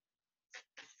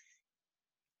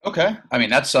 Okay. I mean,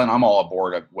 that's something I'm all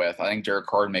aboard with. I think Derek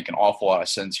Carr would make an awful lot of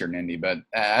sense here in Indy. But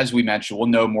as we mentioned, we'll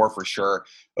know more for sure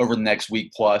over the next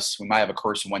week plus. We might have a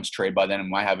Carson Wentz trade by then, and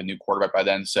we might have a new quarterback by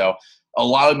then. So a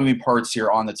lot of moving parts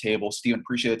here on the table. Steven,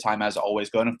 appreciate the time as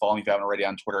always. Go ahead and follow me if you haven't already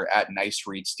on Twitter at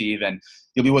NiceReadSteve. And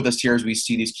you'll be with us here as we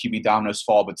see these QB dominoes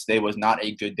fall. But today was not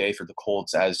a good day for the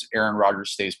Colts as Aaron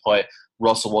Rodgers stays put.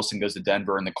 Russell Wilson goes to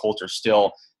Denver, and the Colts are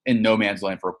still in no man's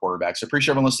land for a quarterback. So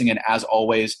appreciate everyone listening in as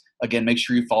always. Again, make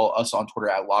sure you follow us on Twitter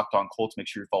at Locked On Colts. Make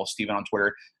sure you follow Steven on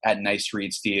Twitter at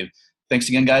NiceReadSteve. Thanks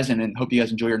again, guys, and hope you guys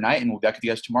enjoy your night, and we'll be back with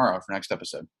you guys tomorrow for the next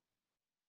episode.